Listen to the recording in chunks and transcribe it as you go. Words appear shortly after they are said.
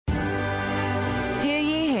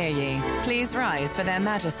Please rise for their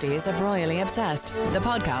majesties of Royally Obsessed, the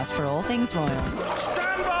podcast for all things royals.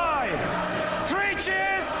 Stand by! 3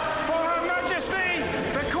 cheers for Her Majesty,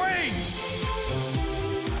 the Queen!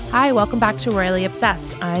 Hi, welcome back to Royally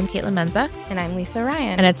Obsessed. I'm Caitlin Menza. And I'm Lisa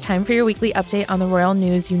Ryan. And it's time for your weekly update on the royal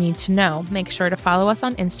news you need to know. Make sure to follow us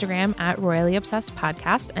on Instagram at Royally Obsessed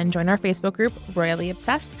Podcast and join our Facebook group, Royally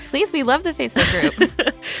Obsessed. Please, we love the Facebook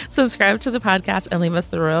group. Subscribe to the podcast and leave us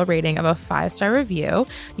the royal rating of a 5-star review.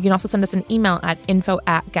 You can also send us an email at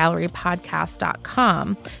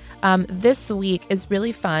info@gallerypodcast.com. This week is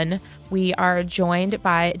really fun. We are joined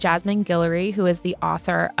by Jasmine Guillory, who is the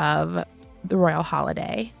author of The Royal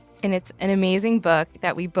Holiday. And it's an amazing book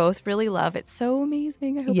that we both really love. It's so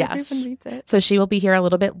amazing. I hope everyone reads it. So she will be here a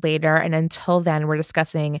little bit later. And until then, we're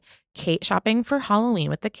discussing Kate shopping for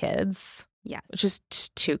Halloween with the kids. Yeah. Which is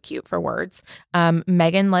too cute for words.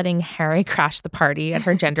 Meghan letting Harry crash the party at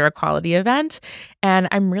her gender equality event. And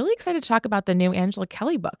I'm really excited to talk about the new Angela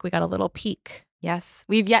Kelly book. We got a little peek. Yes.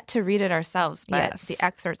 We've yet to read it ourselves, but Yes. the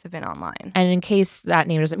excerpts have been online. And in case that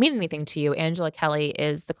name doesn't mean anything to you, Angela Kelly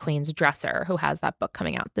is the Queen's dresser who has that book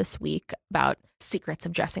coming out this week about secrets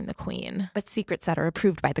of dressing the Queen. But secrets that are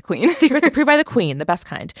approved by the Queen. Secrets approved by the Queen, the best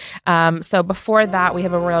kind. So before that, we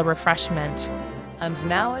have a royal refreshment. And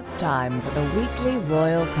now it's time for the weekly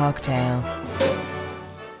royal cocktail.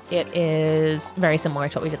 It is very similar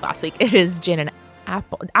to what we did last week. It is gin and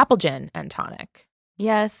apple gin and tonic.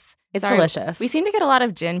 Yes. It's delicious. We seem to get a lot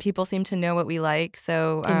of gin. People seem to know what we like.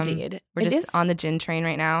 So Indeed. We're just on the gin train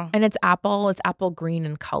right now. And it's apple green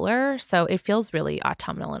in color. So it feels really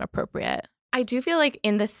autumnal and appropriate. I do feel like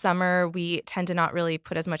in the summer, we tend to not really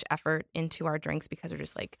put as much effort into our drinks because we're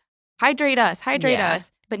just like, hydrate us.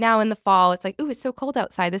 But now in the fall, it's like, ooh, it's so cold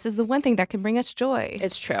outside. This is the one thing that can bring us joy.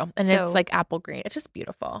 It's true. And it's like apple green. It's just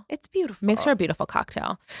beautiful. It's beautiful. Makes for a beautiful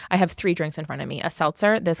cocktail. I have 3 drinks in front of me, a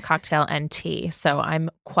seltzer, this cocktail, and tea. So I'm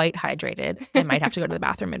quite hydrated. I might have to go to the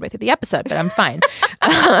bathroom midway through the episode, but I'm fine.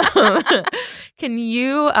 Can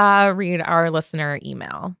you read our listener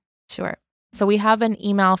email? Sure. So we have an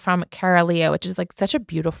email from Cara Leo, which is like such a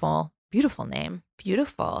beautiful, beautiful name.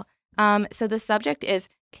 Beautiful. So the subject is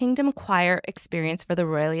Kingdom Choir Experience for the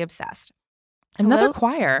Royally Obsessed. Another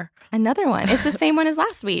choir. Another one. It's the same one as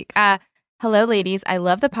last week. Hello, ladies. I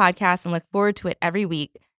love the podcast and look forward to it every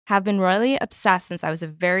week. Have been royally obsessed since I was a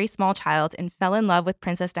very small child and fell in love with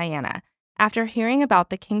Princess Diana. After hearing about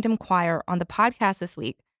the Kingdom Choir on the podcast this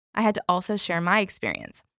week, I had to also share my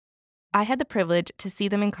experience. I had the privilege to see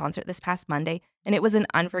them in concert this past Monday, and it was an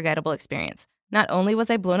unforgettable experience. Not only was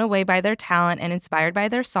I blown away by their talent and inspired by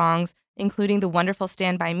their songs, including the wonderful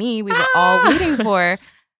Stand By Me we were all waiting for,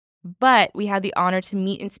 but we had the honor to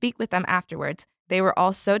meet and speak with them afterwards. They were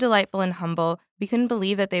all so delightful and humble. We couldn't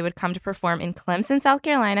believe that they would come to perform in Clemson, South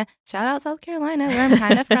Carolina. Shout out South Carolina, where I'm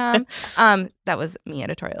kind of from. That was me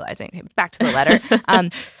editorializing. Okay, back to the letter.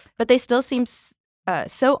 But they still seem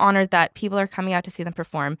so honored that people are coming out to see them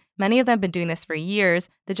perform. Many of them have been doing this for years.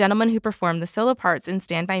 The gentleman who performed the solo parts in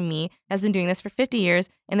Stand By Me has been doing this for 50 years,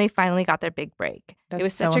 and they finally got their big break. It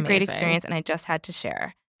was such a great experience, and I just had to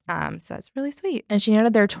share. So that's really sweet. And she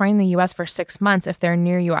noted they're touring the U.S. for 6 months. If they're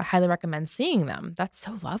near you, I highly recommend seeing them. That's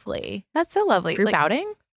so lovely. That's so lovely. Group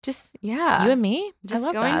outing? Just, yeah. You and me? Just I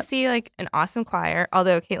love going that. to see like an awesome choir.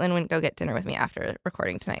 Although Caitlin wouldn't go get dinner with me after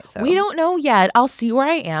recording tonight. So we don't know yet. I'll see where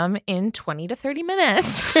I am in 20 to 30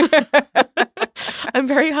 minutes. I'm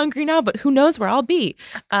very hungry now, but who knows where I'll be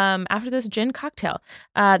after this gin cocktail.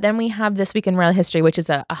 Then we have This Week in Royal History, which is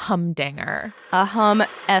a humdinger. A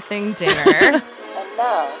hum-effing dinger. And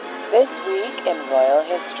now, This Week in Royal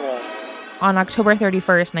History. On October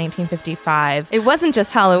 31st, 1955. It wasn't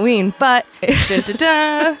just Halloween, but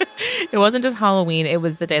It wasn't just Halloween. It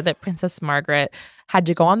was the day that Princess Margaret had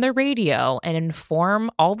to go on the radio and inform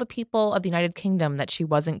all the people of the United Kingdom that she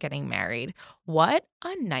wasn't getting married. What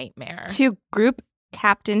a nightmare. to Group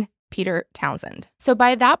Captain Peter Townsend. So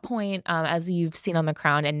by that point, as you've seen on The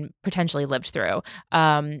Crown and potentially lived through,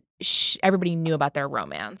 everybody knew about their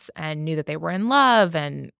romance and knew that they were in love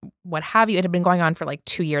and what have you. It had been going on for like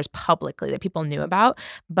 2 years publicly that people knew about.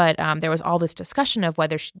 But there was all this discussion of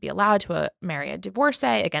whether she'd be allowed to marry a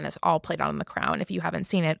divorcee. Again, this all played out on The Crown. If you haven't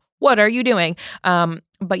seen it, what are you doing?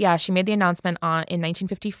 But yeah, she made the announcement in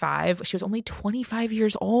 1955. She was only 25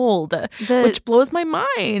 years old, which blows my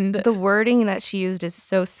mind. The wording that she used is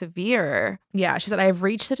so severe. Yeah, she said, I have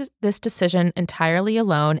reached this decision entirely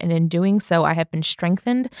alone, and in doing so, I have been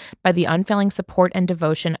strengthened by the unfailing support and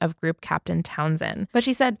devotion of Group Captain Townsend. But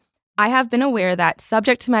she said, I have been aware that,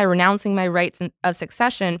 subject to my renouncing my rights of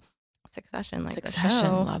succession, like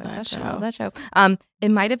Succession, love that show.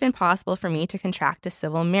 It might have been possible for me to contract a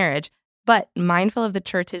civil marriage, but mindful of the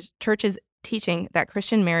church's teaching that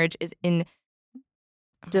Christian marriage is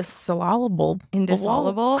Indissoluble.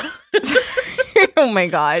 indissoluble. Oh my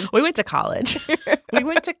God. We went to college.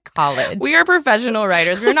 We are professional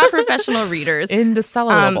writers. We're not professional readers.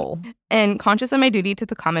 Indissoluble. And conscious of my duty to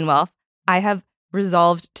the Commonwealth, I have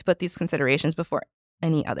resolved to put these considerations before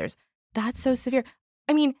any others. That's so severe.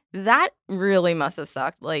 I mean, that really must have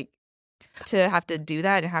sucked, like, to have to do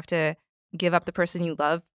that and have to give up the person you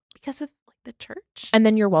love because of like the church. And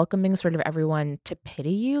then you're welcoming sort of everyone to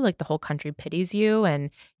pity you, like the whole country pities you, and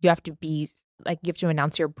you have to be like, you have to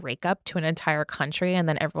announce your breakup to an entire country, and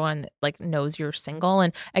then everyone like knows you're single.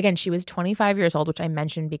 And again, she was 25 years old, which I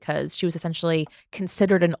mentioned because she was essentially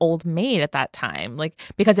considered an old maid at that time, like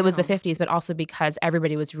because it was the 50s, but also because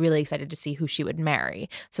everybody was really excited to see who she would marry.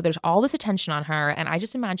 So there's all this attention on her, and I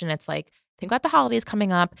just imagine it's like, think about the holidays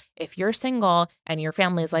coming up. If you're single and your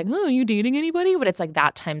family is like, oh, are you dating anybody? But it's like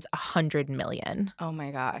that times 100 million. Oh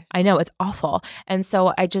my gosh. I know, it's awful. And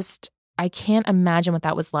so I can't imagine what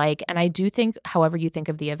that was like. And I do think, however you think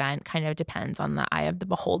of the event, kind of depends on the eye of the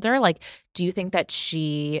beholder. Like, do you think that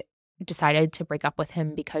she decided to break up with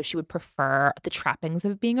him because she would prefer the trappings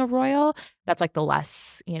of being a royal? That's like the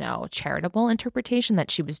less, charitable interpretation, that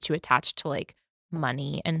she was too attached to like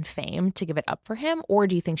money and fame to give it up for him? Or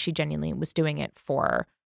do you think she genuinely was doing it for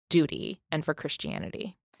duty and for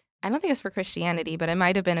Christianity? I don't think it's for Christianity, but it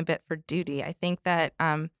might have been a bit for duty. I think that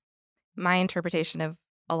my interpretation of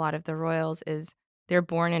a lot of the royals is they're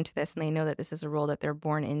born into this, and they know that this is a role that they're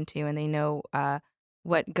born into, and they know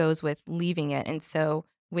what goes with leaving it. And so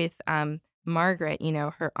with Margaret,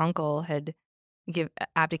 her uncle had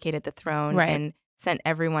abdicated the throne and sent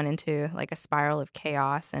everyone into like a spiral of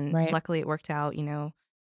chaos. And luckily it worked out,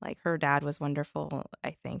 like her dad was wonderful,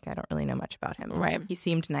 I think. I don't really know much about him. Right. He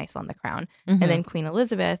seemed nice on the crown. Mm-hmm. And then Queen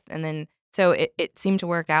Elizabeth. And then so it seemed to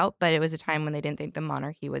work out, but it was a time when they didn't think the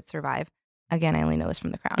monarchy would survive. Again, I only know this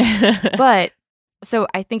from the crown. But so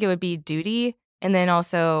I think it would be duty. And then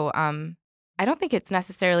also, I don't think it's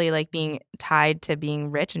necessarily like being tied to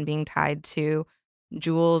being rich and being tied to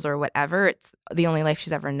jewels or whatever. It's the only life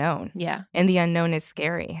she's ever known. Yeah. And the unknown is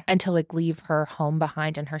scary. And to like leave her home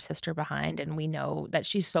behind and her sister behind. And we know that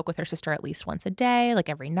she spoke with her sister at least once a day, like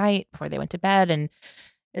every night before they went to bed. And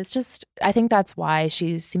it's just, I think that's why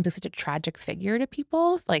she seems like such a tragic figure to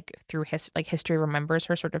people, like through history remembers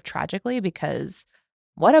her sort of tragically, because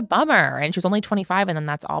what a bummer. And she was only 25, and then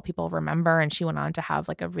that's all people remember. And she went on to have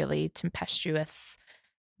like a really tempestuous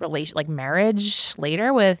marriage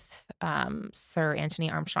later with Sir Anthony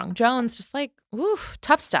Armstrong Jones. Just like, oof,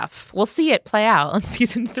 tough stuff. We'll see it play out on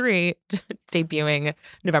season 3, debuting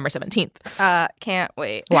November 17th. Can't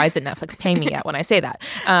wait. Why isn't Netflix paying me yet when I say that?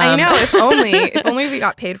 I know. If only we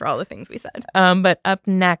got paid for all the things we said. But up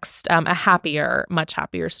next, a much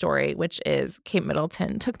happier story, which is Kate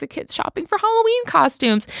Middleton took the kids shopping for Halloween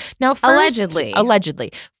costumes. Now,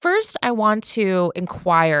 allegedly. First, I want to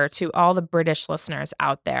inquire to all the British listeners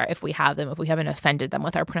out there, if we haven't offended them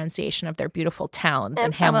with our pronunciation of their beautiful towns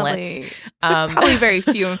and hamlets. Probably very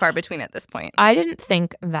few and far between at this point. I didn't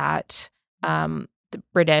think that the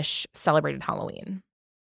British celebrated Halloween,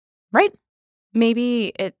 right?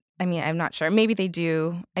 Maybe I'm not sure. Maybe they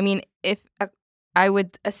do. I mean, I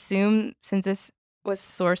would assume, since this was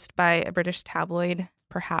sourced by a British tabloid,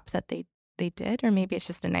 perhaps that they did, or maybe it's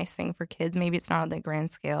just a nice thing for kids. Maybe it's not on the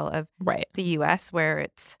grand scale of the U.S., where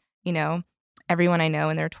it's, everyone I know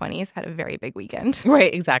in their 20s had a very big weekend.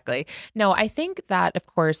 Right, exactly. No, I think that, of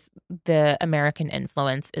course, the American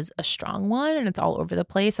influence is a strong one, and it's all over the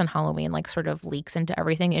place. And Halloween like sort of leaks into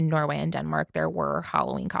everything. In Norway and Denmark, there were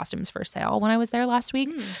Halloween costumes for sale when I was there last week.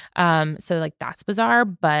 So like that's bizarre.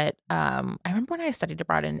 But I remember when I studied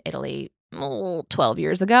abroad in Italy 12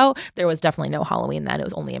 years ago, there was definitely no Halloween then. It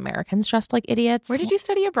was only Americans dressed like idiots. Where did you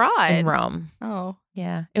study abroad? In Rome. Oh.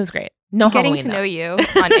 Yeah, it was great. No Getting Halloween, to know you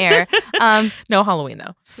on air. No Halloween,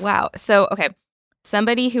 though. Wow. So, okay.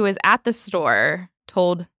 Somebody who was at the store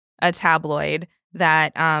told a tabloid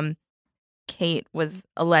that Kate was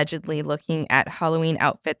allegedly looking at Halloween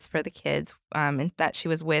outfits for the kids, and that she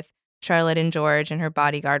was with Charlotte and George, and her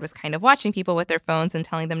bodyguard was kind of watching people with their phones and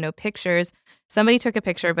telling them no pictures. Somebody took a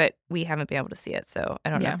picture, but we haven't been able to see it. So I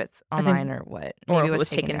don't know if it's online or what. Maybe or if it was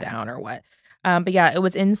taken down or what. But yeah, it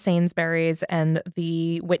was in Sainsbury's, and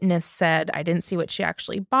the witness said, I didn't see what she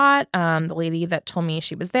actually bought. The lady that told me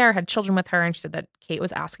she was there had children with her, and she said that Kate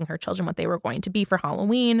was asking her children what they were going to be for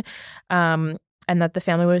Halloween, and that the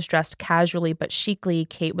family was dressed casually but chicly.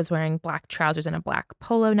 Kate was wearing black trousers and a black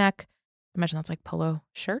polo neck. Imagine that's like polo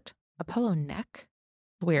shirt, a polo neck.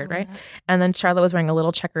 Weird, right? And then Charlotte was wearing a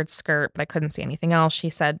little checkered skirt, but I couldn't see anything else.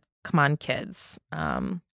 She said, come on, kids.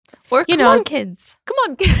 Or You come know, on, kids. Come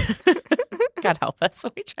on. God help us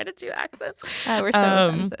when we try to do accents. We're so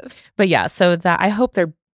offensive. But yeah, so that I hope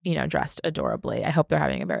they're, dressed adorably. I hope they're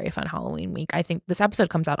having a very fun Halloween week. I think this episode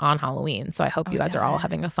comes out on Halloween, so I hope you guys are all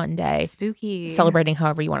having a fun day. Spooky. Celebrating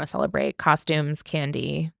however you want to celebrate. Costumes,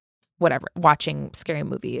 candy, whatever. Watching scary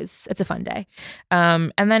movies. It's a fun day.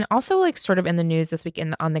 And then also like sort of in the news this week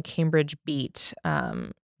on the Cambridge beat,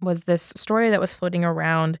 was this story that was floating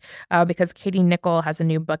around because Katie Nicholl has a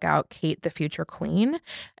new book out, Kate, the Future Queen.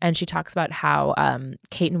 And she talks about how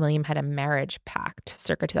Kate and William had a marriage pact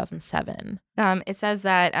circa 2007. It says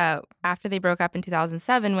that after they broke up in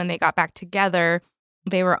 2007, when they got back together,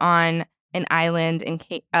 they were on an island and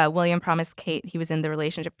William promised Kate he was in the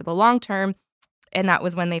relationship for the long term. And that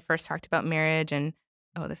was when they first talked about marriage. And,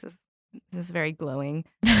 this is very glowing.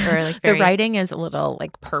 Or like very, the writing is a little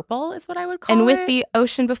like purple is what I would call it. And with the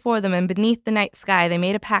ocean before them and beneath the night sky, they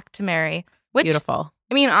made a pact to marry. Which, beautiful.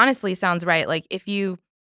 I mean, honestly, sounds right. Like if you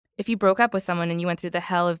broke up with someone and you went through the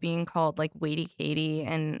hell of being called like Waity Katie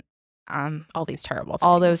and all these terrible things.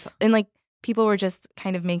 all those, and like people were just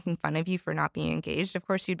kind of making fun of you for not being engaged. Of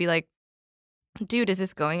course, you'd be like, dude, is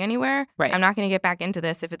this going anywhere? Right. I'm not going to get back into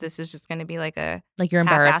this if this is just going to be like a like you're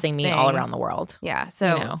embarrassing me thing. all around the world. Yeah.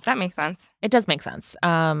 So that makes sense. It does make sense.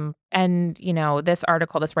 And this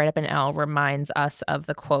article, this write-up in Elle reminds us of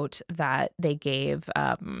the quote that they gave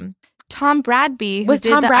Tom Bradby, who with did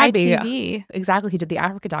Tom the Bradby, ITV. Exactly, he did the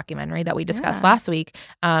Africa documentary that we discussed last week.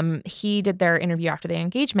 He did their interview after the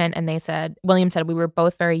engagement, and William said, we were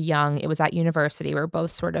both very young. It was at university. We were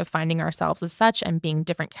both sort of finding ourselves as such and being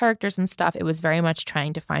different characters and stuff. It was very much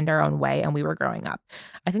trying to find our own way, and we were growing up.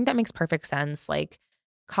 I think that makes perfect sense. Like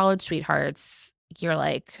college sweethearts, you're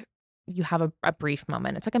like, you have a brief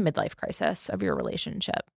moment. It's like a midlife crisis of your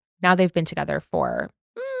relationship. Now they've been together for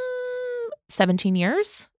 17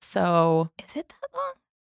 years. So is it that long?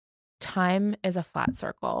 Time is a flat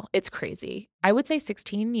circle. It's crazy. I would say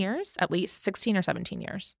 16 years, at least 16 or 17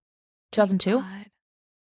 years. 2002. God.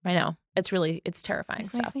 I know. It's terrifying This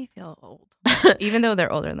stuff. makes me feel old. Even though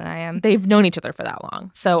they're older than I am. They've known each other for that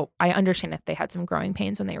long. So I understand if they had some growing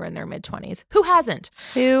pains when they were in their mid-20s. Who hasn't?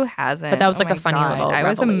 Who hasn't? But that was like my a funny God. little I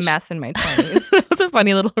was a revelation. mess in my 20s. That was a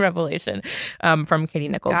funny little revelation from Katie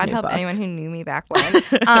Nicholl's God new help book. anyone who knew me back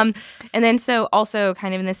when. And then so also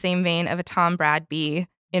kind of in the same vein of a Tom Bradby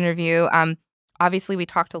interview, obviously we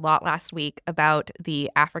talked a lot last week about the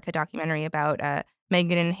Africa documentary about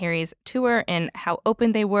Meghan and Harry's tour and how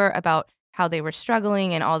open they were about how they were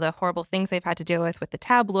struggling and all the horrible things they've had to deal with the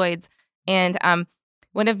tabloids. And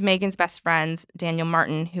one of Meghan's best friends, Daniel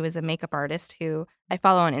Martin, who is a makeup artist who I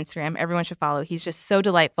follow on Instagram, everyone should follow. He's just so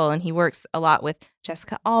delightful, and he works a lot with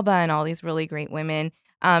Jessica Alba and all these really great women.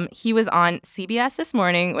 He was on CBS This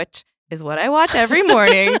Morning, which is what I watch every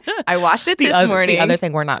morning. I watched it this morning. The other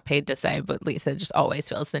thing we're not paid to say, but Lisa just always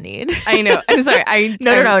feels the need. I know. I'm sorry.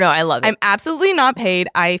 No. I love it. I'm absolutely not paid.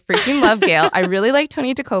 I freaking love Gail. I really like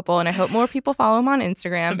Tony DeCopel, and I hope more people follow him on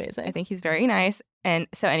Instagram. Amazing. I think he's very nice. And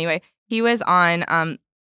so anyway, he was on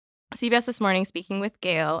CBS This Morning speaking with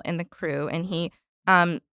Gail and the crew, and he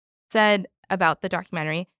said about the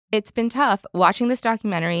documentary, it's been tough watching this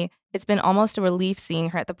documentary. It's been almost a relief seeing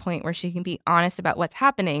her at the point where she can be honest about what's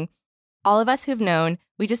happening. All of us who've known,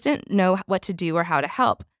 we just didn't know what to do or how to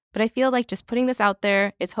help. But I feel like just putting this out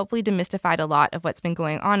there, it's hopefully demystified a lot of what's been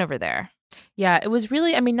going on over there. Yeah, it was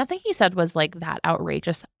really, nothing he said was like that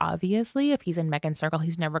outrageous. Obviously, if he's in Meghan's circle,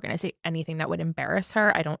 he's never going to say anything that would embarrass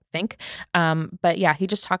her, I don't think. But yeah, he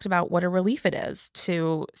just talked about what a relief it is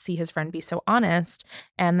to see his friend be so honest.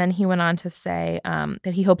 And then he went on to say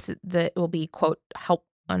that he hopes that it will be, quote,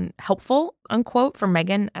 helpful, unquote, for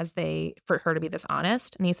Meghan for her to be this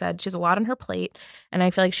honest. And he said she's a lot on her plate, and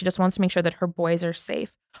I feel like she just wants to make sure that her boys are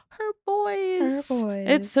safe. Her boys.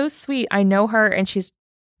 It's so sweet. I know her, and she's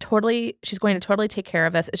going to totally take care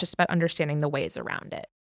of us. It's just about understanding the ways around it.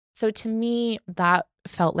 So to me, that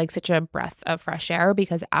felt like such a breath of fresh air,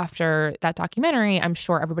 because after that documentary, I'm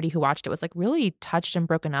sure everybody who watched it was like really touched and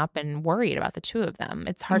broken up and worried about the two of them.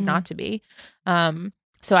 It's hard not to be.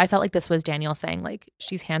 So I felt like this was Daniel saying, like,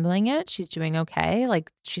 she's handling it. She's doing okay.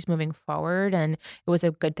 Like, she's moving forward. And it was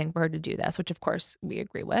a good thing for her to do this, which, of course, we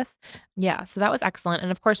agree with. Yeah, so that was excellent.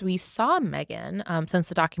 And, of course, we saw Meghan since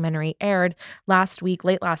the documentary aired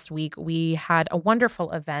late last week. We had a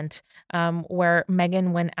wonderful event where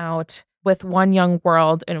Meghan went out with One Young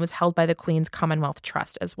World, and it was held by the Queen's Commonwealth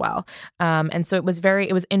Trust as well. And so it was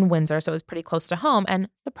in Windsor, so it was pretty close to home. And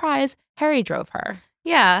surprise, Harry drove her.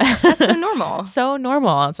 Yeah, that's so normal. So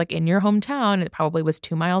normal. It's like in your hometown. It probably was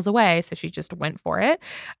 2 miles away, so she just went for it.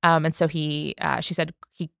 And so she said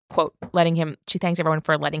he, quote, she thanked everyone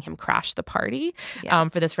for letting him crash the party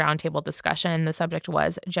for this roundtable discussion. The subject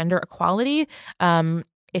was gender equality.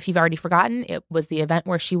 If you've already forgotten, it was the event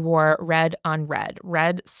where she wore red on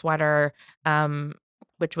red sweater,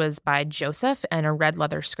 which was by Joseph, and a red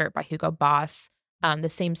leather skirt by Hugo Boss, the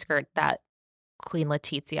same skirt that Queen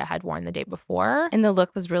Letizia had worn the day before. And the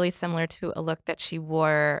look was really similar to a look that she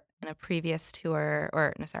wore in a previous tour,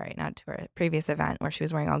 previous event where she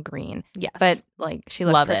was wearing all green. Yes. But like she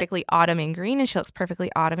looked perfectly autumn in green and she looks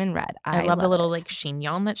perfectly autumn in red. I love the little like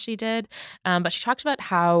chignon that she did. But she talked about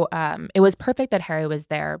how it was perfect that Harry was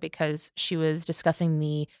there because she was discussing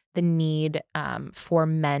the need for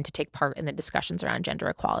men to take part in the discussions around gender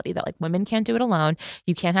equality, that like women can't do it alone.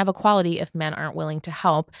 You can't have equality if men aren't willing to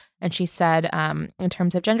help. And she said, in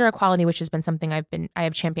terms of gender equality, which has been something I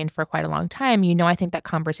have championed for quite a long time, I think that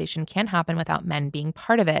conversation can happen without men being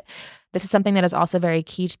part of it. This is something that is also very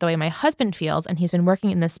key to the way my husband feels, and he's been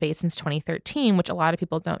working in this space since 2013, which a lot of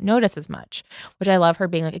people don't notice as much, which I love her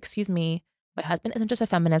being like, excuse me, my husband isn't just a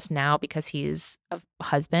feminist now because he's a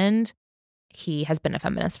husband. He has been a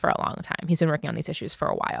feminist for a long time. He's been working on these issues for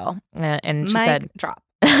a while. And she said, drop.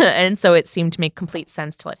 And so it seemed to make complete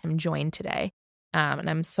sense to let him join today. And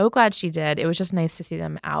I'm so glad she did. It was just nice to see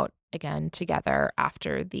them out again together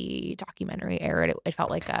after the documentary aired. It felt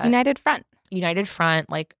like a united front,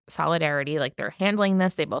 like solidarity, like they're handling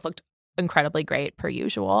this. They both looked incredibly great per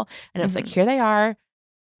usual. And it was like, here they are.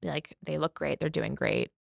 Like they look great. They're doing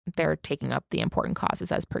great. They're taking up the important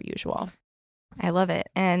causes as per usual. I love it.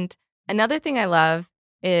 And another thing I love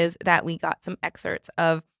is that we got some excerpts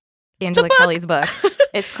of Angela Kelly's book.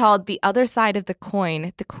 It's called The Other Side of the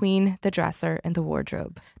Coin, The Queen, the Dresser, and the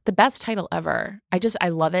Wardrobe. The best title ever. I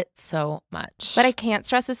love it so much. But I can't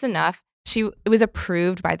stress this enough. It was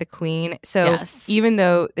approved by the Queen. So even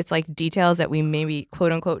though it's like details that we maybe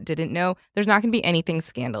quote unquote didn't know, there's not going to be anything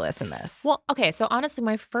scandalous in this. Well, okay. So honestly,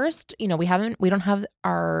 my first, we don't have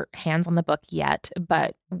our hands on the book yet,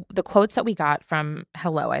 but the quotes that we got from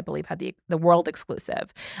Hello, I believe, had the world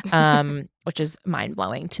exclusive, which is mind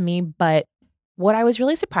blowing to me. But what I was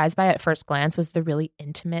really surprised by at first glance was the really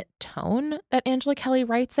intimate tone that Angela Kelly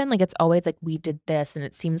writes in. Like, it's always like, we did this, and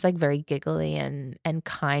it seems like very giggly and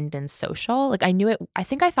kind and social. Like,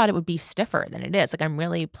 I thought it would be stiffer than it is. Like, I'm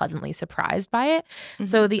really pleasantly surprised by it. Mm-hmm.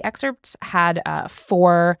 So the excerpts had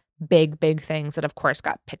 4 big things that, of course,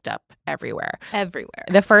 got picked up everywhere.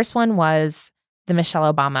 The first one was the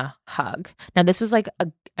Michelle Obama hug. Now, this was like,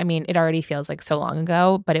 it already feels like so long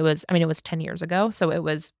ago, but it was 10 years ago. So it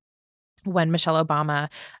was when Michelle Obama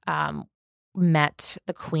met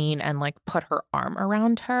the Queen and like put her arm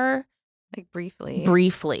around her. Like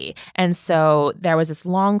briefly. And so there was this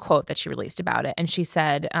long quote that she released about it. And she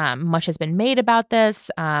said, much has been made about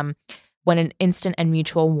this. When an instant and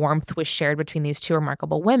mutual warmth was shared between these two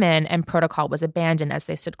remarkable women and protocol was abandoned as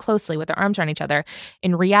they stood closely with their arms around each other,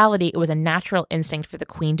 in reality, it was a natural instinct for the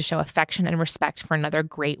Queen to show affection and respect for another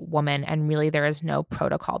great woman. And really, there is no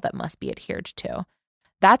protocol that must be adhered to.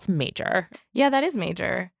 That's major. Yeah, that is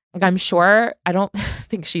major. Like, I'm sure, I don't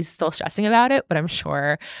think she's still stressing about it, but I'm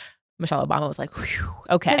sure Michelle Obama was like, whew,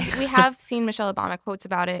 okay. Because we have seen Michelle Obama quotes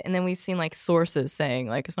about it, and then we've seen like sources saying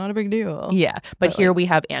like, it's not a big deal. Yeah. But here we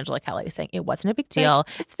have Angela Kelly saying it wasn't a big deal.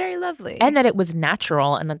 Like, it's very lovely. And that it was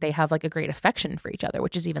natural and that they have like a great affection for each other,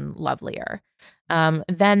 which is even lovelier.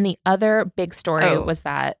 Then the other big story was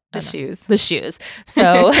that the shoes.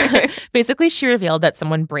 So basically she revealed that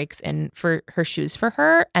someone breaks in for her shoes for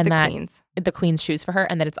her, and the Queen's shoes for her,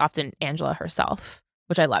 and that it's often Angela herself,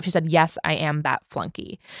 which I love. She said, yes, I am that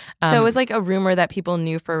flunky. So it was like a rumor that people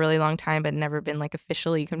knew for a really long time, but never been like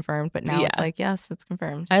officially confirmed. But now it's like, yes, it's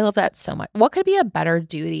confirmed. I love that so much. What could be a better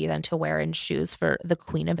duty than to wear in shoes for the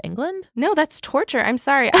Queen of England? No, that's torture. I'm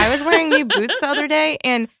sorry. I was wearing new boots the other day,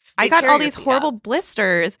 and I got all these horrible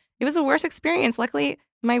blisters. It was the worst experience. Luckily,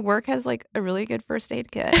 my work has like a really good first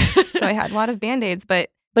aid kit. So I had a lot of Band-Aids. But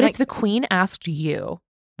if the Queen asked you,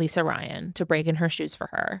 Lisa Ryan, to break in her shoes for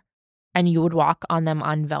her, and you would walk on them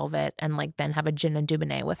on velvet and like then have a gin and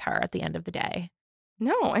Dubonnet with her at the end of the day.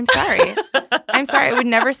 No, I'm sorry. I'm sorry. I would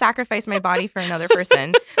never sacrifice my body for another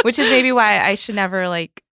person, which is maybe why I should never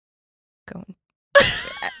like go.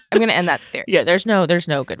 I'm going to end that there. Yeah, there's no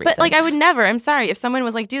good reason. But like, I would never. I'm sorry. If someone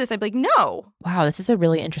was like, do this, I'd be like, no. Wow, this is a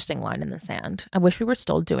really interesting line in the sand. I wish we were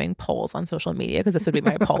still doing polls on social media because this would be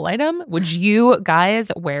my poll item. Would you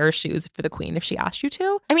guys wear shoes for the queen if she asked you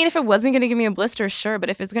to? I mean, if it wasn't going to give me a blister, sure. But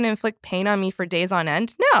if it's going to inflict pain on me for days on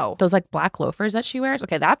end, no. Those like black loafers that she wears.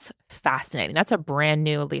 Okay, that's fascinating. That's a brand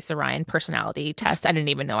new Lisa Ryan personality test I didn't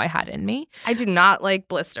even know I had in me. I do not like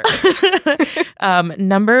blisters.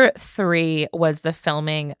 Number 3 was the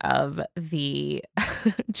filming of the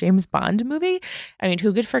James Bond movie. I mean,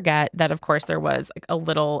 who could forget that, of course, there was like a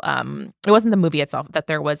little, it wasn't the movie itself, that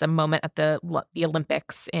there was a moment at the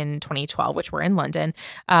Olympics in 2012, which were in London,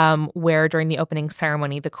 where during the opening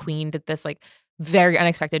ceremony, the Queen did this like very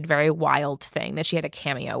unexpected, very wild thing that she had a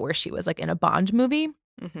cameo where she was like in a Bond movie.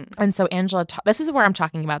 Mm-hmm. And so Angela, this is where I'm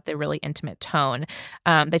talking about the really intimate tone.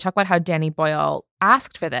 They talk about how Danny Boyle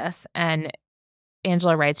asked for this, and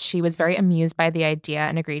Angela writes, she was very amused by the idea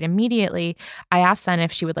and agreed immediately. I asked then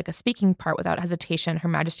if she would like a speaking part without hesitation. Her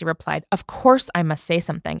Majesty replied, of course I must say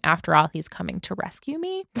something. After all, he's coming to rescue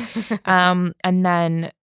me. And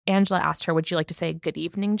then Angela asked her, would you like to say good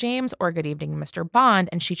evening, James, or good evening, Mr. Bond?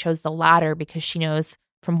 And she chose the latter because she knows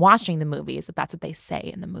from watching the movies that that's what they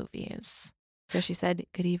say in the movies. So she said,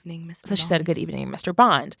 good evening, Mr. Bond. So she said, good evening, Mr.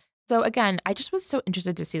 Bond. So again, I just was so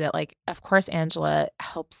interested to see that, like, of course, Angela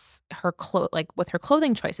helps her with her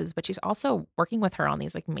clothing choices, but she's also working with her on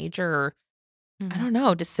these like major, I don't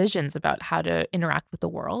know, decisions about how to interact with the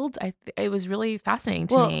world. It was really fascinating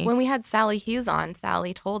to me. When we had Sally Hughes on,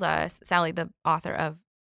 Sally told us, Sally, the author of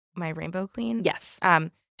My Rainbow Queen. Yes.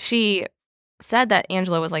 She said that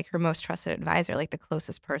Angela was like her most trusted advisor, like the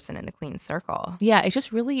closest person in the Queen's circle. Yeah, it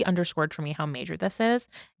just really underscored for me how major this is.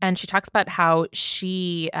 And she talks about how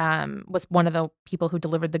she was one of the people who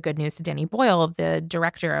delivered the good news to Danny Boyle, the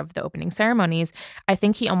director of the opening ceremonies. I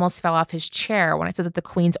think he almost fell off his chair when I said that the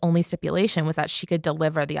Queen's only stipulation was that she could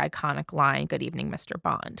deliver the iconic line, good evening, Mr.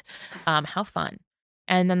 Bond. How fun.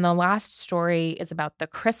 And then the last story is about the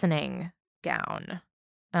christening gown.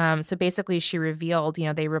 So basically she revealed,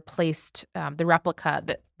 they replaced the replica,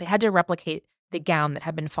 that they had to replicate the gown that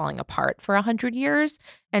had been falling apart for 100 years.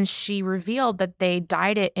 And she revealed that they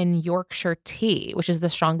dyed it in Yorkshire tea, which is the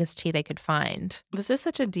strongest tea they could find. This is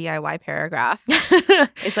such a DIY paragraph.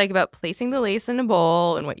 It's like about placing the lace in a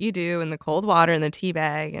bowl and what you do in the cold water in the tea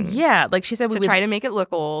bag. And yeah, like she said, we would try to make it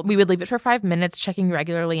look old. We would leave it for 5 minutes, checking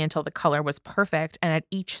regularly until the color was perfect. And at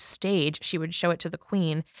each stage, she would show it to the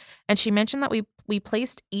Queen. And she mentioned that we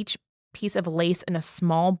placed each piece of lace in a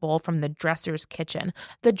small bowl from the dresser's kitchen.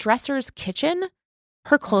 The dresser's kitchen?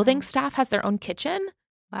 Her clothing staff has their own kitchen?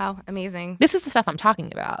 Wow, amazing. This is the stuff I'm talking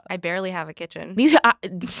about. I barely have a kitchen.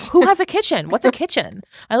 Who has a kitchen? What's a kitchen?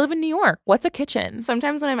 I live in New York. What's a kitchen?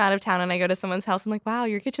 Sometimes when I'm out of town and I go to someone's house, I'm like, wow,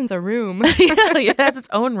 your kitchen's a room. Yeah, it has its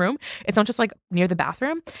own room. It's not just like near the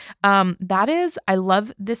bathroom. I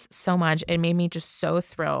love this so much. It made me just so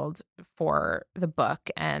thrilled for the book.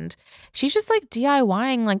 And she's just like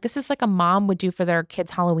DIYing. Like, this is like a mom would do for their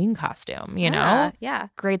kid's Halloween costume, you know? Yeah.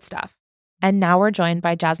 Great stuff. And now we're joined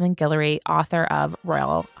by Jasmine Guillory, author of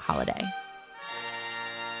Royal Holiday.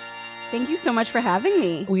 Thank you so much for having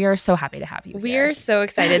me. We are so happy to have you here. We're so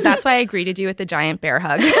excited. That's why I greeted you with the giant bear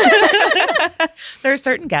hug. There are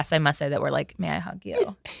certain guests, I must say, that were like, may I hug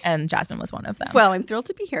you? And Jasmine was one of them. Well, I'm thrilled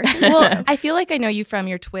to be here. Well, I feel like I know you from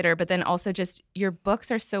your Twitter, but then also just your books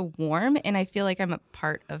are so warm, and I feel like I'm a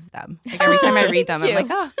part of them. Like every time I read them, I'm like,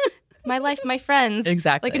 oh, my life, my friends.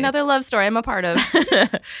 Exactly. Like another love story I'm a part of.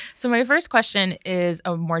 So my first question is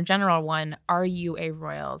a more general one. Are you a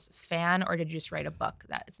Royals fan, or did you just write a book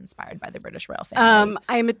that is inspired by the British royal family?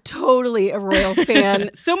 I'm totally a Royals fan,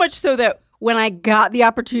 so much so that when I got the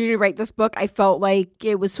opportunity to write this book, I felt like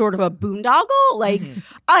it was sort of a boondoggle. Like,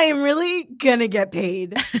 I am really going to get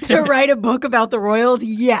paid to write a book about the Royals.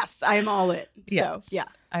 Yes, I'm all in. Yes. So, yeah.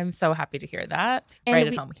 I'm so happy to hear that. And right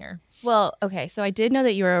at home here. Well, okay. So I did know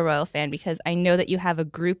that you were a Royal fan because I know that you have a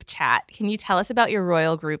group chat. Can you tell us about your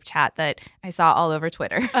Royal group chat that I saw all over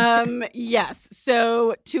Twitter? Yes.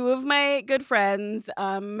 So 2 of my good friends,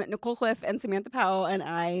 Nicole Cliff and Samantha Powell, and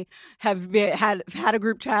I have had a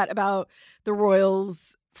group chat about the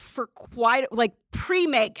Royals for quite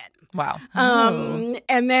pre-Meghan. Wow.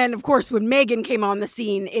 And then, of course, when Meghan came on the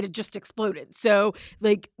scene, it had just exploded. So,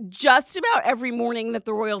 just about every morning that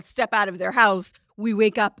the Royals step out of their house, we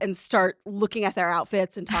wake up and start looking at their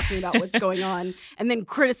outfits and talking about what's going on, and then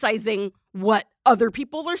criticizing what other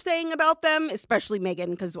people are saying about them, especially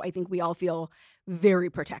Meghan, because I think we all feel very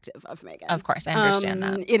protective of Meghan. Of course, I understand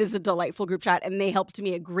that. It is a delightful group chat, and they helped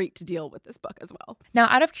me a great deal with this book as well. Now,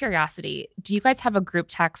 out of curiosity, do you guys have a group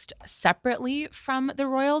text separately from the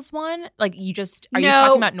Royals one? Like, you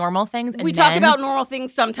talking about normal things? We talk about normal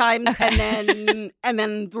things sometimes, and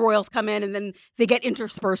then the Royals come in, and then they get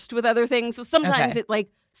interspersed with other things. So sometimes it like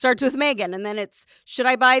starts with Meghan, and then it's, should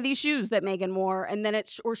I buy these shoes that Meghan wore? And then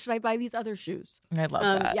it's, or should I buy these other shoes? I love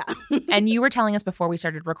that. Yeah. And you were telling us before we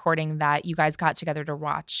started recording that you guys got together to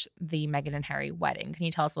watch the Meghan and Harry wedding. Can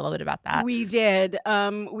you tell us a little bit about that? We did.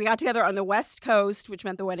 We got together on the West Coast, which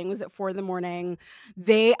meant the wedding was at 4 a.m.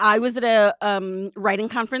 I was at a writing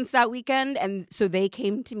conference that weekend, and so they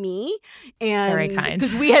came to me. And very kind.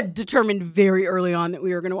 Because we had determined very early on that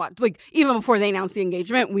we were going to watch, like even before they announced the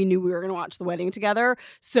engagement, we knew we were going to watch the wedding together.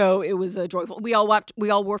 So it was a joyful. We all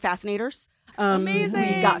wore fascinators.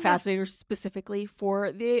 Amazing. We got fascinators specifically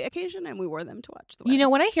for the occasion, and we wore them to watch the wedding. You know,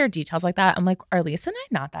 when I hear details like that, I'm like, are Lisa and I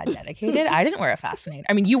not that dedicated? I didn't wear a fascinator.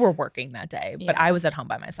 I mean, you were working that day, but I was at home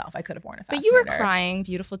by myself. I could have worn a fascinator. But you were crying,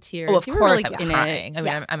 beautiful tears. Well, of you were course really I was in crying. it. I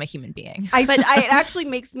mean, I'm a human being. It actually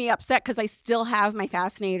makes me upset because I still have my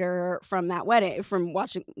fascinator from that wedding, from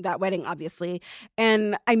watching that wedding, obviously.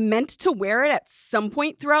 And I meant to wear it at some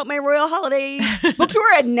point throughout my Royal Holiday book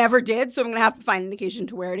tour. I never did, so I'm going to have to find an occasion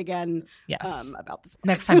to wear it again. Yes. About this book.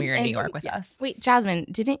 Next time you're in New York with us. Wait, Jasmine,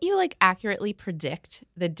 didn't you like accurately predict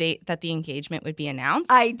the date that the engagement would be announced?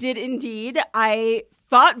 I did indeed. I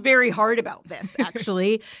thought very hard about this,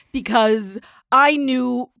 actually, because I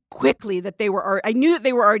knew quickly that they were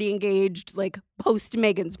already engaged, like post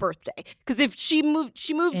Meghan's birthday. Because if she moved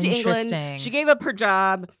to England, she gave up her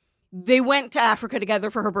job. They went to Africa together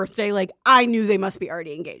for her birthday. Like, I knew they must be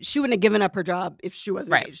already engaged. She wouldn't have given up her job if she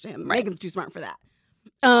wasn't engaged to him. Right. Meghan's too smart for that.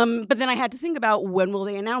 But then I had to think about, when will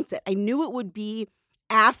they announce it? I knew it would be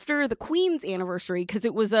after the Queen's anniversary, because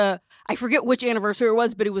it was I forget which anniversary it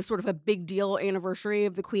was, but it was sort of a big deal anniversary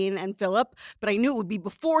of the Queen and Philip. But I knew it would be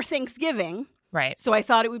before Thanksgiving. Right. So I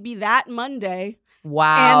thought it would be that Monday.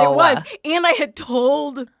 Wow. And it was. And I had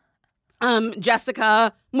told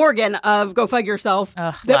Jessica Morgan of Go Fug Yourself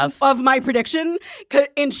of my prediction,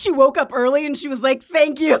 and she woke up early and she was like,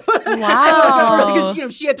 "Thank you." Wow.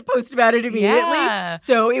 Because she had to post about it immediately. Yeah.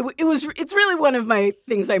 So it's really one of my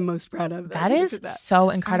things I'm most proud of. That is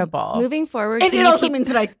so incredible. Moving forward, and it also means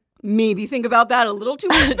that I maybe think about that a little too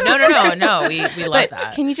much. No. We love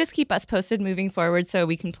that. Can you just keep us posted moving forward so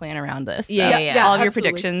we can plan around this? Yeah. All of your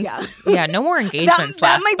absolutely. predictions. Yeah. No more engagements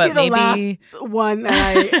that left. might but be the maybe last one that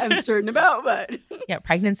I am certain about. But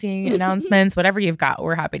pregnancy announcements, whatever you've got,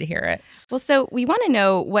 we're happy to hear it. Well, so we want to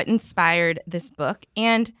know what inspired this book,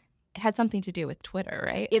 and it had something to do with Twitter,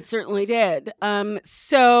 right? It certainly did.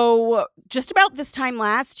 So just about this time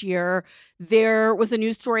last year, there was a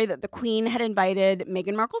news story that the Queen had invited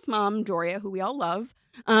Meghan Markle's mom, Doria, who we all love,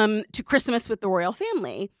 to Christmas with the royal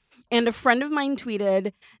family. And a friend of mine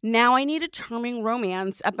tweeted, "Now I need a charming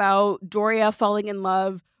romance about Doria falling in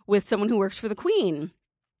love with someone who works for the Queen."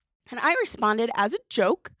 And I responded as a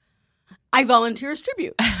joke, "I volunteer as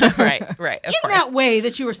tribute." Right. Of course. That way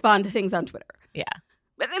that you respond to things on Twitter. Yeah.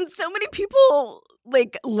 But then so many people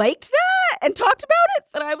liked that and talked about it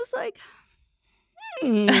that I was like,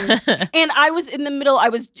 And I was in the middle. I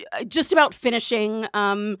was just about finishing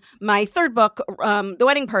my third book, The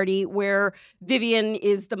Wedding Party, where Vivian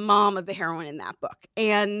is the mom of the heroine in that book.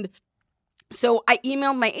 And so I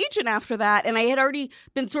emailed my agent after that, and I had already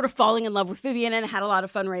been sort of falling in love with Vivian and had a lot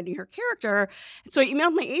of fun writing her character. And so I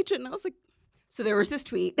emailed my agent, and I was like, so there was this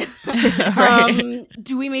tweet.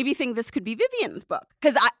 Do we maybe think this could be Vivian's book?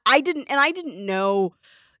 Because I didn't know,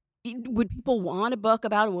 would people want a book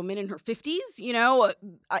about a woman in her 50s? You know,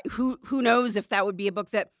 who knows if that would be a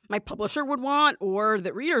book that my publisher would want or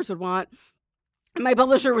that readers would want. And my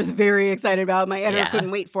publisher was very excited about it. My editor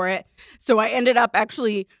couldn't wait for it. So I ended up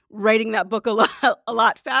actually writing that book a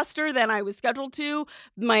lot faster than I was scheduled to.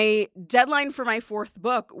 My deadline for my fourth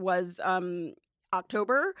book was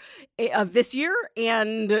October of this year,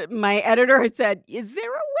 and my editor had said, "Is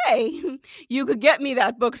there a way you could get me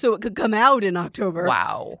that book so it could come out in October?"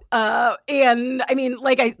 Wow. And I mean,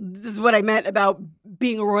 this is what I meant about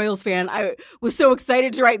being a Royals fan. I was so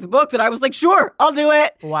excited to write the book that I was like, "Sure, I'll do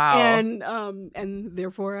it." Wow. And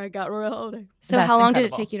therefore I got Royal Holiday. So That's how long incredible.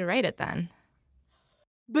 did it take you to write it then?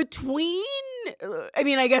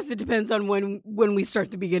 I guess it depends on when we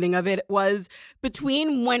start the beginning of it. It was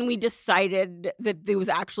between when we decided that it was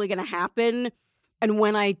actually going to happen and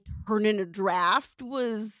when I turned in a draft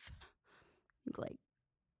was like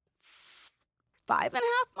 5.5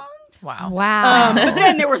 months. Wow. Wow. But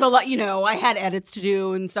then there was a lot, I had edits to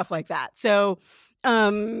do and stuff like that. So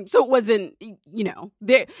it wasn't,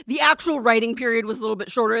 the actual writing period was a little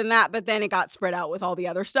bit shorter than that, but then it got spread out with all the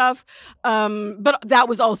other stuff. But that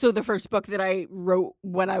was also the first book that I wrote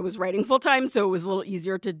when I was writing full time. So it was a little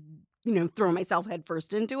easier to, throw myself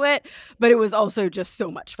headfirst into it. But it was also just so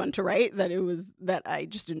much fun to write that I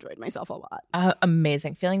just enjoyed myself a lot.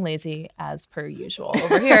 Amazing. Feeling lazy as per usual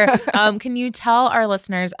over here. Can you tell our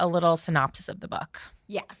listeners a little synopsis of the book?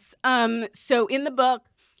 Yes. So in the book,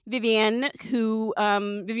 Vivian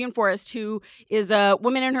Forrest, who is a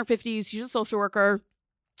woman in her 50s, she's a social worker.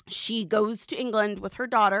 She goes to England with her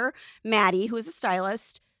daughter, Maddie, who is a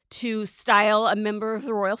stylist, to style a member of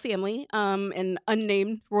the royal family, an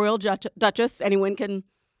unnamed royal duchess. Anyone can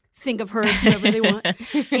think of her whoever they want.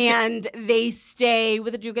 And they stay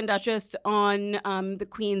with the Duke and Duchess on the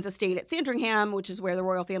Queen's estate at Sandringham, which is where the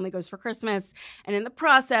royal family goes for Christmas. And in the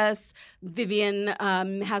process, Vivian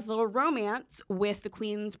has a little romance with the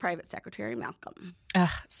Queen's private secretary, Malcolm.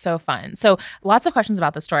 So fun. So lots of questions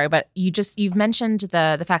about the story, but you've mentioned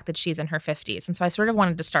the fact that she's in her 50s. And so I sort of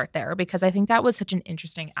wanted to start there because I think that was such an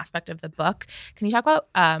interesting aspect of the book. Can you talk about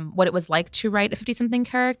what it was like to write a 50-something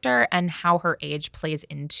character and how her age plays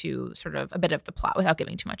into sort of a bit of the plot without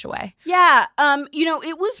giving too much away? Yeah.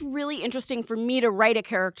 It was really interesting for me to write a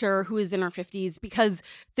character who is in her 50s because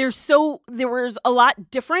there was a lot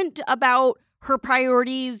different about her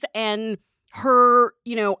priorities and her,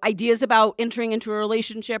 ideas about entering into a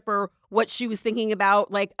relationship or what she was thinking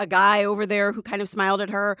about, like a guy over there who kind of smiled at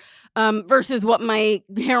her, versus what my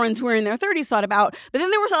heroines who were in their 30s thought about. But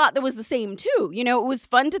then there was a lot that was the same too. It was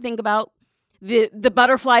fun to think about the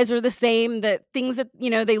butterflies are the same, the things that,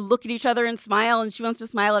 they look at each other and smile and she wants to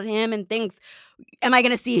smile at him and thinks, am I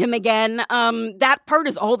going to see him again? That part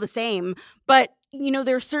is all the same. But,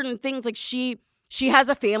 there's certain things like she has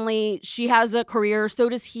a family, she has a career, so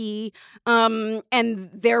does he, and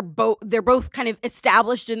they're both kind of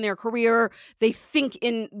established in their career. They're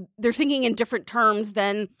thinking in different terms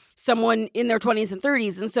than someone in their 20s and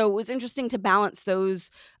 30s, and so it was interesting to balance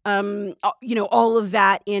those, all of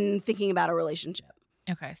that in thinking about a relationship.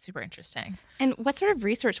 Okay, super interesting. And what sort of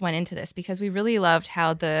research went into this? Because we really loved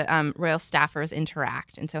how the royal staffers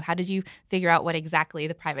interact. And so how did you figure out what exactly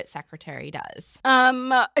the private secretary does?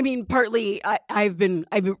 Partly I've been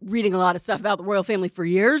reading a lot of stuff about the royal family for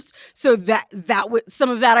years. So that some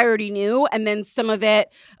of that I already knew. And then some of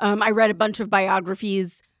it, I read a bunch of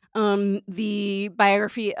biographies. The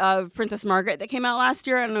biography of Princess Margaret that came out last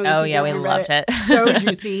year. I don't know. We loved it. So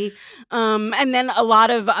juicy. And then a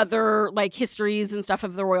lot of other like histories and stuff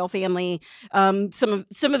of the royal family. Some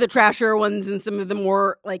of the trashier ones and some of the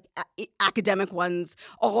more like academic ones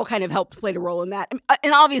all kind of helped play a role in that.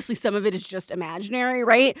 And obviously some of it is just imaginary,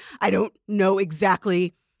 right? I don't know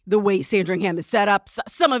exactly the way Sandringham is set up.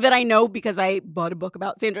 Some of it I know because I bought a book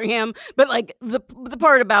about Sandringham, but like the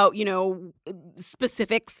part about,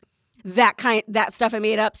 specifics, that stuff I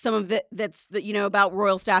made up. Some of it that's about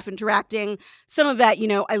royal staff interacting. Some of that,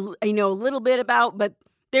 I know a little bit about, but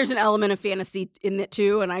there's an element of fantasy in it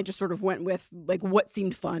too. And I just sort of went with like what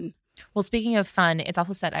seemed fun. Well, speaking of fun, it's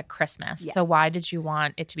also set at Christmas. Yes. So why did you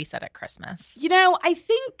want it to be set at Christmas? I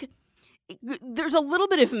think there's a little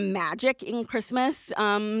bit of magic in Christmas,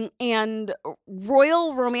 and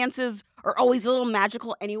royal romances are always a little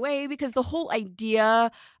magical anyway, because the whole idea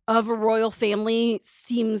of a royal family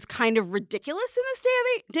seems kind of ridiculous in this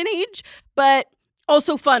day and age, but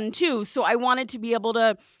also fun too. So I wanted to be able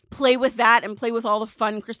to play with that and play with all the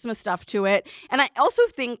fun Christmas stuff to it. And I also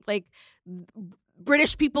think like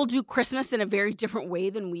British people do Christmas in a very different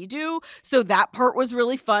way than we do. So that part was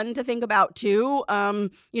really fun to think about too.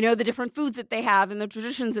 The different foods that they have and the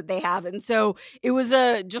traditions that they have. And so it was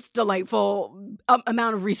a just delightful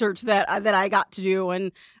amount of research that I got to do.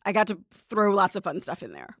 And I got to throw lots of fun stuff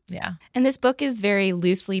in there. Yeah. And this book is very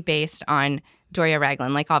loosely based on Doria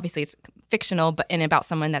Ragland. Like obviously it's fictional and about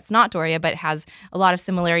someone that's not Doria, but has a lot of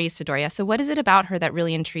similarities to Doria. So what is it about her that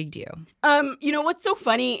really intrigued you? What's so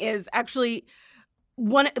funny is actually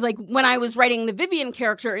when I was writing the Vivian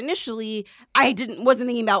character initially, I wasn't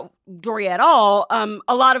thinking about Doria at all.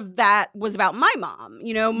 A lot of that was about my mom.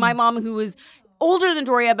 My mom, who is older than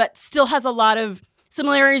Doria, but still has a lot of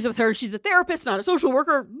similarities with her. She's a therapist, not a social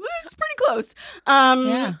worker. It's pretty close.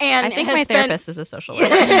 And I think my therapist is a social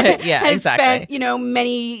worker. Yeah, exactly. Spent,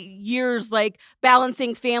 many years like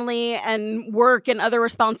balancing family and work and other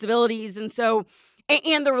responsibilities, and so.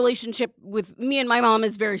 And the relationship with me and my mom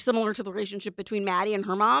is very similar to the relationship between Maddie and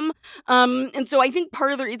her mom. And so I think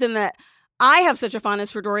part of the reason that I have such a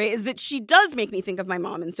fondness for Doria is that she does make me think of my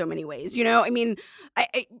mom in so many ways. You know, I mean,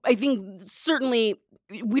 I think certainly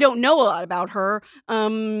we don't know a lot about her.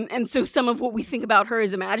 And so some of what we think about her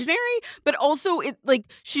is imaginary, but also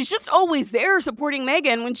she's just always there supporting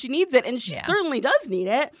Meghan when she needs it. And she certainly does need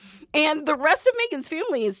it. And the rest of Meghan's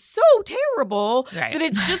family is so terrible that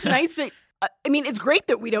it's just nice that, I mean, it's great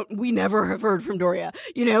that we never have heard from Doria.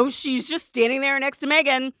 You know, she's just standing there next to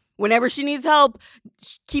Meghan whenever she needs help,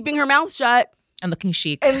 keeping her mouth shut. And looking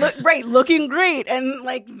chic. And looking great. And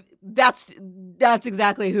like, that's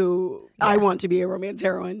exactly who I want to be a romance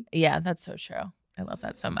heroine. Yeah, that's so true. I love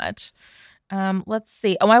that so much. Let's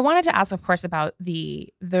see. Oh, I wanted to ask, of course, about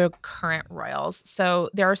the current royals. So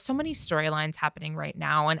there are so many storylines happening right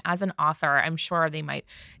now. And as an author, I'm sure they might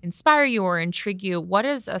inspire you or intrigue you. What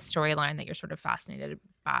is a storyline that you're sort of fascinated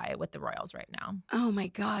by with the royals right now? Oh my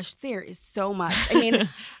gosh, there is so much. I mean,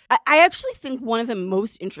 I actually think one of the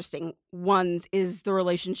most interesting ones is the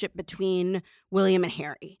relationship between William and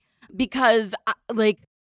Harry. Because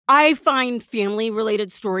I find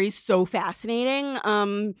family-related stories so fascinating.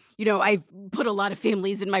 You know, I've put a lot of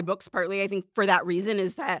families in my books, partly, I think, for that reason,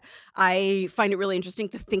 is that I find it really interesting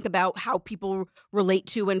to think about how people relate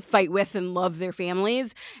to and fight with and love their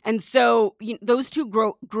families. And so those two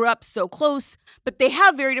grew up so close, but they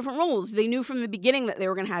have very different roles. They knew from the beginning that they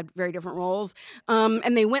were going to have very different roles.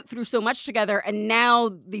 And they went through so much together, and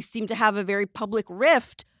now they seem to have a very public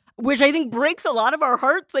rift, which I think breaks a lot of our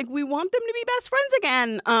hearts. Like, we want them to be best friends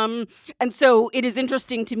again. And so it is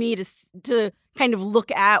interesting to me to kind of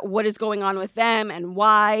look at what is going on with them and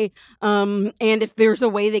why, and if there's a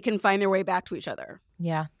way they can find their way back to each other.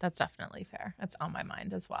 Yeah, that's definitely fair. That's on my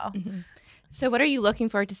mind as well. Mm-hmm. So what are you looking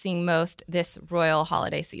forward to seeing most this royal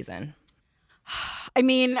holiday season? I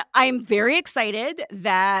mean, I'm very excited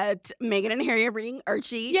that Meghan and Harry are bringing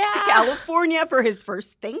Archie to California for his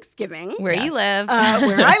first Thanksgiving. Where you live.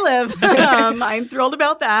 Where I live. I'm thrilled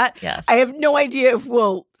about that. Yes. I have no idea if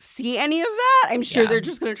we'll see any of that. I'm sure they're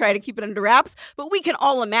just going to try to keep it under wraps. But we can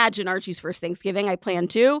all imagine Archie's first Thanksgiving. I plan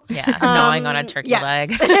to. Yeah, gnawing on a turkey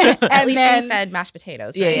leg. At least fed mashed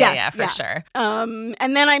potatoes. Right? Yeah, for sure.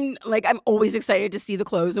 And then I'm always excited to see the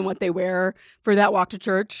clothes and what they wear for that walk to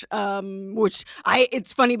church, which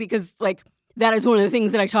it's funny because that is one of the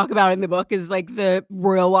things that I talk about in the book is the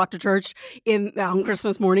royal walk to church on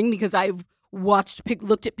Christmas morning, because I've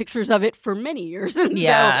looked at pictures of it for many years. And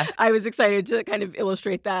so I was excited to kind of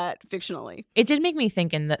illustrate that fictionally. It did make me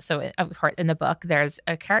think in the book, there's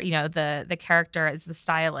a character, the character is the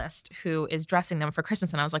stylist who is dressing them for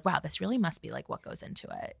Christmas. And I was like, wow, this really must be what goes into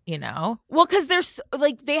it, you know? Well, because there's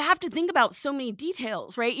they have to think about so many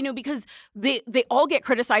details, right? You know, because they all get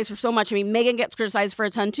criticized for so much. I mean, Meghan gets criticized for a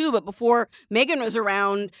ton too, but before Meghan was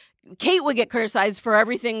around, Kate would get criticized for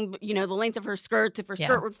everything, the length of her skirts, if her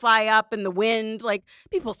skirt would fly up in the wind.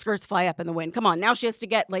 People's skirts fly up in the wind. Come on. Now she has to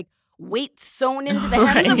get weight sewn into the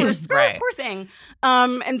hem of her skirt. Right. Poor thing.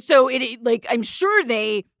 And so I'm sure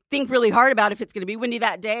they think really hard about if it's going to be windy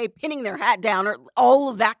that day, pinning their hat down, or all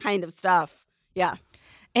of that kind of stuff. Yeah.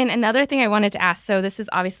 And another thing I wanted to ask, so this is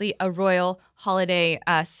obviously a royal holiday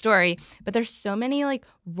story, but there's so many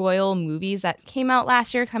royal movies that came out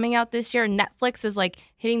last year, coming out this year. Netflix is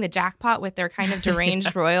hitting the jackpot with their kind of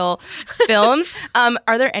deranged royal films.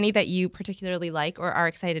 Are there any that you particularly like or are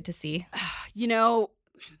excited to see?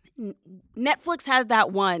 Netflix had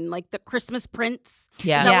that one, The Christmas Prince.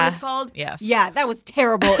 Yeah. Is that what it's called? Yes. Yeah, that was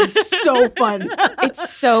terrible. It's so fun. It's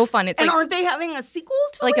so fun. It's aren't they having a sequel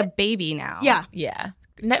to it? A baby now. Yeah. Yeah.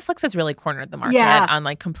 Netflix has really cornered the market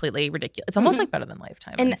on completely ridiculous. It's almost better than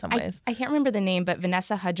Lifetime in some ways. I can't remember the name, but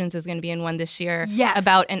Vanessa Hudgens is going to be in one this year. Yes.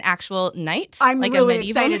 About an actual knight. I'm really a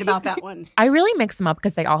excited about that one. I really mix them up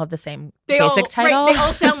because they all have the same basic title. Right, they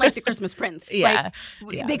all sound like The Christmas Prince. Yeah.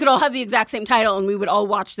 They could all have the exact same title and we would all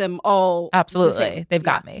watch them all. Absolutely. They've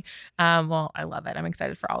got me. Well, I love it. I'm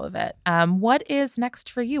excited for all of it. What is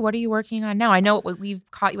next for you? What are you working on now? I know we've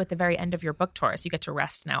caught you at the very end of your book tour, so you get to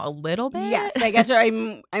rest now a little bit. Yes, I get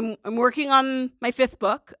to. I'm working on my 5th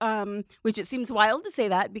book, which it seems wild to say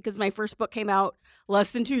that because my first book came out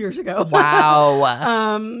less than 2 years ago.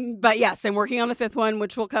 Wow. But yes, I'm working on the 5th one,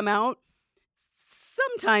 which will come out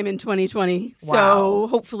sometime in 2020. Wow. So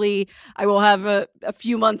hopefully I will have a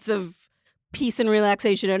few months of peace and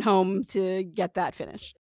relaxation at home to get that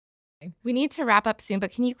finished. We need to wrap up soon, but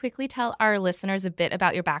can you quickly tell our listeners a bit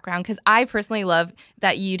about your background? Because I personally love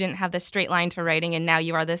that you didn't have this straight line to writing, and now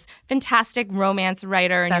you are this fantastic romance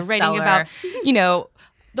writer, and you're writing about,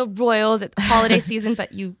 the royals at the holiday season,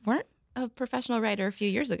 but you weren't a professional writer a few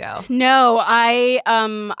years ago. No,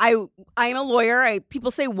 I'm a lawyer.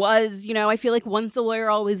 People say was, I feel like once a lawyer,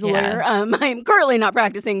 always a lawyer. I'm currently not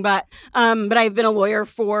practicing, but I've been a lawyer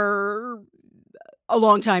for a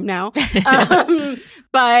long time now.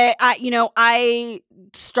 But I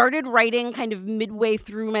started writing kind of midway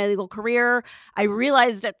through my legal career. I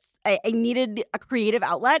realized that I needed a creative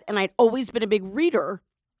outlet, and I'd always been a big reader,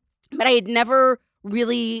 but I had never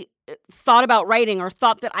really thought about writing or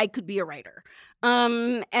thought that I could be a writer.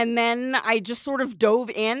 And then I just sort of dove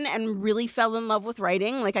in and really fell in love with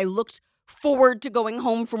writing. Like, I looked forward to going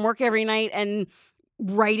home from work every night and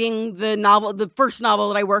writing the first novel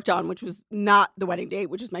that I worked on, which was not The Wedding Date,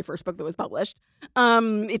 which is my first book that was published.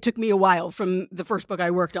 It took me a while from the first book I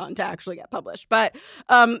worked on to actually get published. But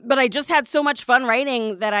I just had so much fun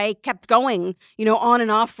writing that I kept going, on and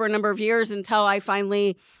off for a number of years until I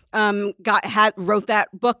finally wrote that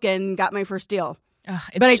book and got my first deal.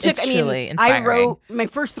 It's truly inspiring. I wrote my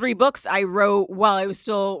first 3 books. I wrote while I was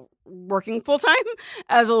still working full time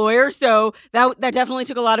as a lawyer, so that definitely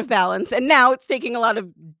took a lot of balance. And now it's taking a lot of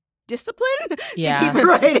discipline to keep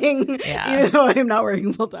writing, even though I'm not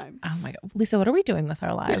working full time. Oh my God, Lisa, what are we doing with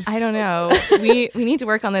our lives? I don't know. we need to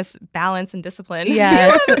work on this balance and discipline.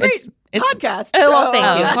 Yeah, it's podcast. Well,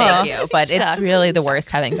 thank you. But it's really the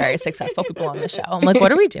worst having very successful people on the show. I'm like,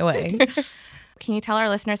 what are we doing? Can you tell our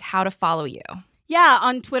listeners how to follow you? Yeah,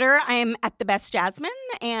 on Twitter, I am at the best Jasmine,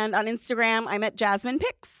 and on Instagram, I'm at Jasmine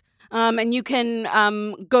Picks. And you can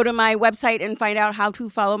go to my website and find out how to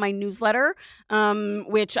follow my newsletter,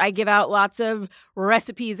 which I give out lots of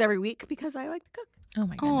recipes every week because I like to cook. Oh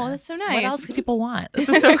my goodness. Oh, that's so nice. What else do people want? This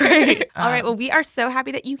is so great. All right. Well, we are so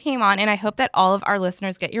happy that you came on, and I hope that all of our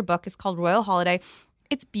listeners get your book. It's called Royal Holiday.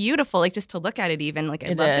 It's beautiful, like just to look at it even. Like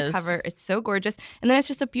I love the cover. It's so gorgeous. And then it's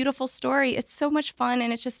just a beautiful story. It's so much fun,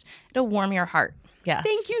 and it'll warm your heart. Yes.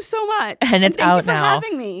 Thank you so much. And it's out now. Thank you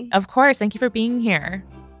for having me. Of course. Thank you for being here.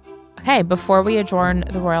 Okay, before we adjourn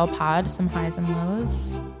the Royal Pod, some highs and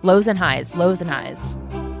lows. Lows and highs.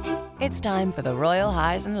 It's time for the Royal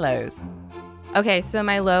Highs and Lows. Okay, so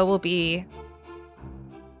my low will be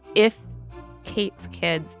if Kate's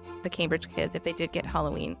kids, the Cambridge kids, if they did get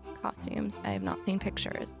Halloween costumes. I have not seen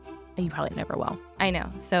pictures. You probably never will. I know.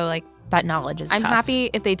 So, that knowledge is I'm tough. happy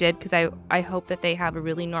if they did, because I hope that they have a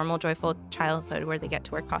really normal, joyful childhood where they get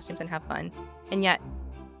to wear costumes and have fun. And yet,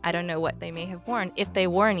 I don't know what they may have worn. If they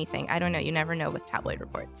wore anything, I don't know. You never know with tabloid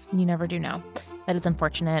reports. You never do know. That is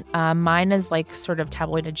unfortunate. Mine is sort of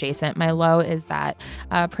tabloid adjacent. My low is that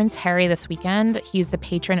Prince Harry this weekend, he's the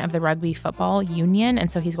patron of the Rugby Football Union. And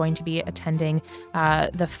so he's going to be attending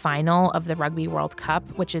the final of the Rugby World Cup,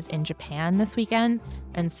 which is in Japan this weekend.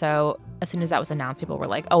 And so as soon as that was announced, people were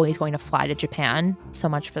like, oh, he's going to fly to Japan. So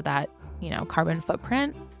much for that, carbon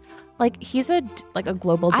footprint. He's a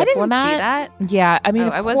global diplomat. I didn't see that. Yeah, I mean,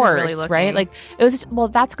 of I course, wasn't really looking. Right? It was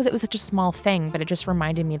that's because it was such a small thing, but it just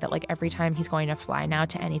reminded me that every time he's going to fly now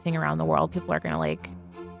to anything around the world, people are going to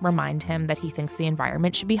remind him that he thinks the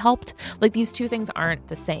environment should be helped. These two things aren't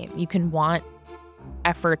the same. You can want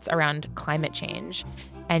efforts around climate change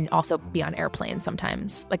and also be on airplanes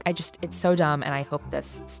sometimes. It's so dumb, and I hope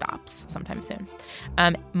this stops sometime soon.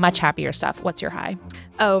 Much happier stuff. What's your high?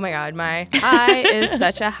 Oh my God, my high is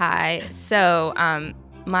such a high. So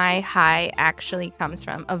my high actually comes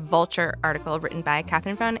from a Vulture article written by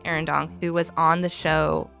Catherine von Arendonk, who was on the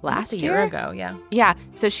show last year ago. Yeah. Yeah.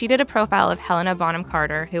 So she did a profile of Helena Bonham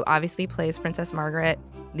Carter, who obviously plays Princess Margaret,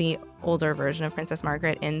 the older version of Princess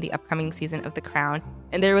Margaret in the upcoming season of The Crown.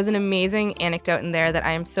 And there was an amazing anecdote in there that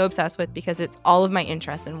I am so obsessed with because it's all of my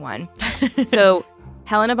interests in one. So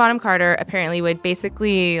Helena Bonham Carter apparently would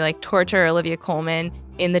basically torture Olivia Colman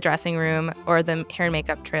in the dressing room or the hair and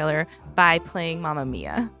makeup trailer by playing Mamma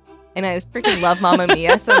Mia. And I freaking love Mamma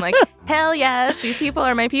Mia. So I'm like, hell yes, these people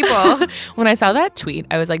are my people. When I saw that tweet,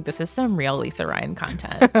 I was like, this is some real Lisa Ryan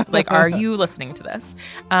content. Are you listening to this?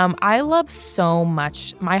 I love so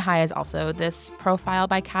much. My high is also this profile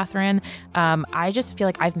by Catherine. I just feel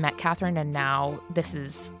like I've met Catherine, and now this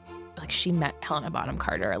is she met Helena Bonham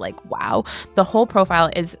Carter. Wow. The whole profile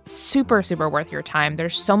is super, super worth your time.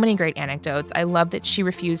 There's so many great anecdotes. I love that she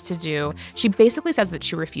basically says that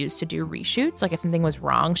she refused to do reshoots. If something was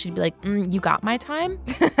wrong, she'd be like, you got my time.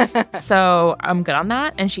 So I'm good on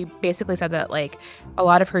that. And she basically said that a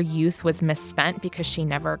lot of her youth was misspent because she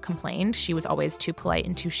never complained. She was always too polite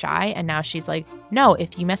and too shy. And now she's like, no,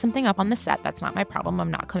 if you mess something up on the set, that's not my problem. I'm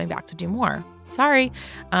not coming back to do more. Sorry.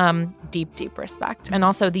 Deep, deep respect. And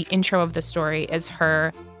also the intro of the story is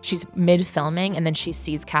her she's mid-filming and then she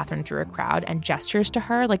sees Catherine through a crowd and gestures to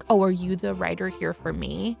her like, oh, are you the writer here for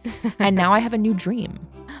me? And now I have a new dream.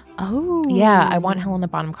 Oh. Yeah, I want Helena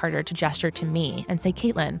Bonham Carter to gesture to me and say,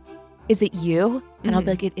 Caitlin, is it you? And I'll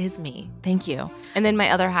be like, it is me. Thank you. And then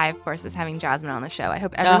my other high, of course, is having Jasmine on the show. I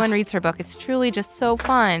hope everyone reads her book. It's truly just so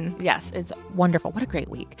fun. Yes, it's wonderful. What a great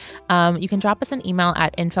week. You can drop us an email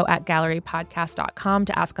at info@gallerypodcast.com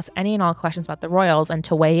to ask us any and all questions about the royals and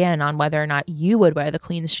to weigh in on whether or not you would wear the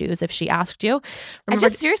Queen's shoes if she asked you. I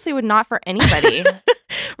just seriously would not for anybody.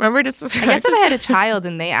 Remember to subscribe. I guess if I had a child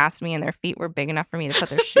and they asked me and their feet were big enough for me to put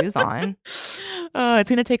their shoes on. It's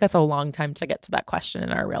going to take us a long time to get to that question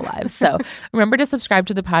in our real lives. So remember to subscribe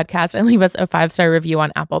to the podcast and leave us a 5-star review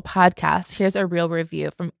on Apple Podcasts. Here's a real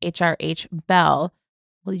review from HRH Bell.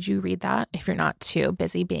 Will you read that if you're not too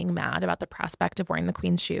busy being mad about the prospect of wearing the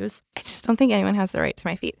Queen's shoes? I just don't think anyone has the right to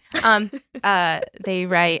my feet. They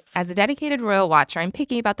write, as a dedicated royal watcher, I'm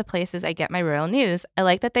picky about the places I get my royal news. I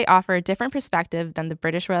like that they offer a different perspective than the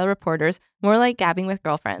British royal reporters, more like gabbing with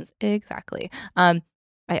girlfriends. Exactly. I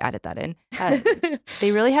added that in.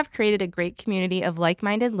 They really have created a great community of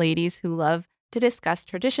like-minded ladies who love to discuss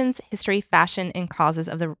traditions, history, fashion, and causes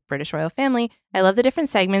of the British royal family. I love the different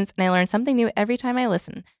segments, and I learn something new every time I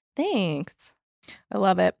listen. Thanks. I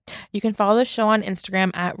love it. You can follow the show on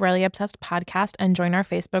Instagram at Royally Obsessed Podcast and join our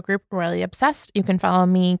Facebook group, Royally Obsessed. You can follow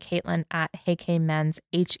me, Caitlin, at HeyKMenz,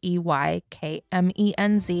 HeyKMenz,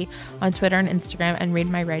 on Twitter and Instagram, and read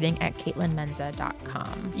my writing at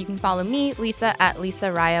CaitlinMenza.com. You can follow me, Lisa, at Lisa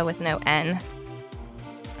Raya with no N,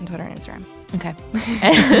 on Twitter and Instagram. Okay.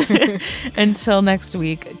 Until next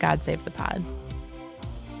week, God save the pod.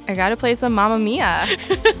 I gotta play some Mamma Mia.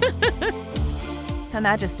 Her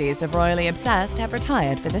Majesties of Royally Obsessed have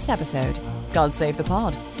retired for this episode. God save the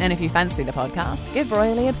pod. And if you fancy the podcast, give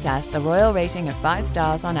Royally Obsessed the royal rating of 5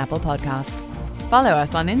 stars on Apple Podcasts. Follow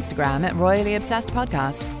us on Instagram at Royally Obsessed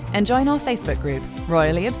Podcast and join our Facebook group,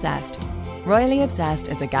 Royally Obsessed. Royally Obsessed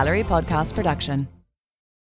is a Gallery Podcast production.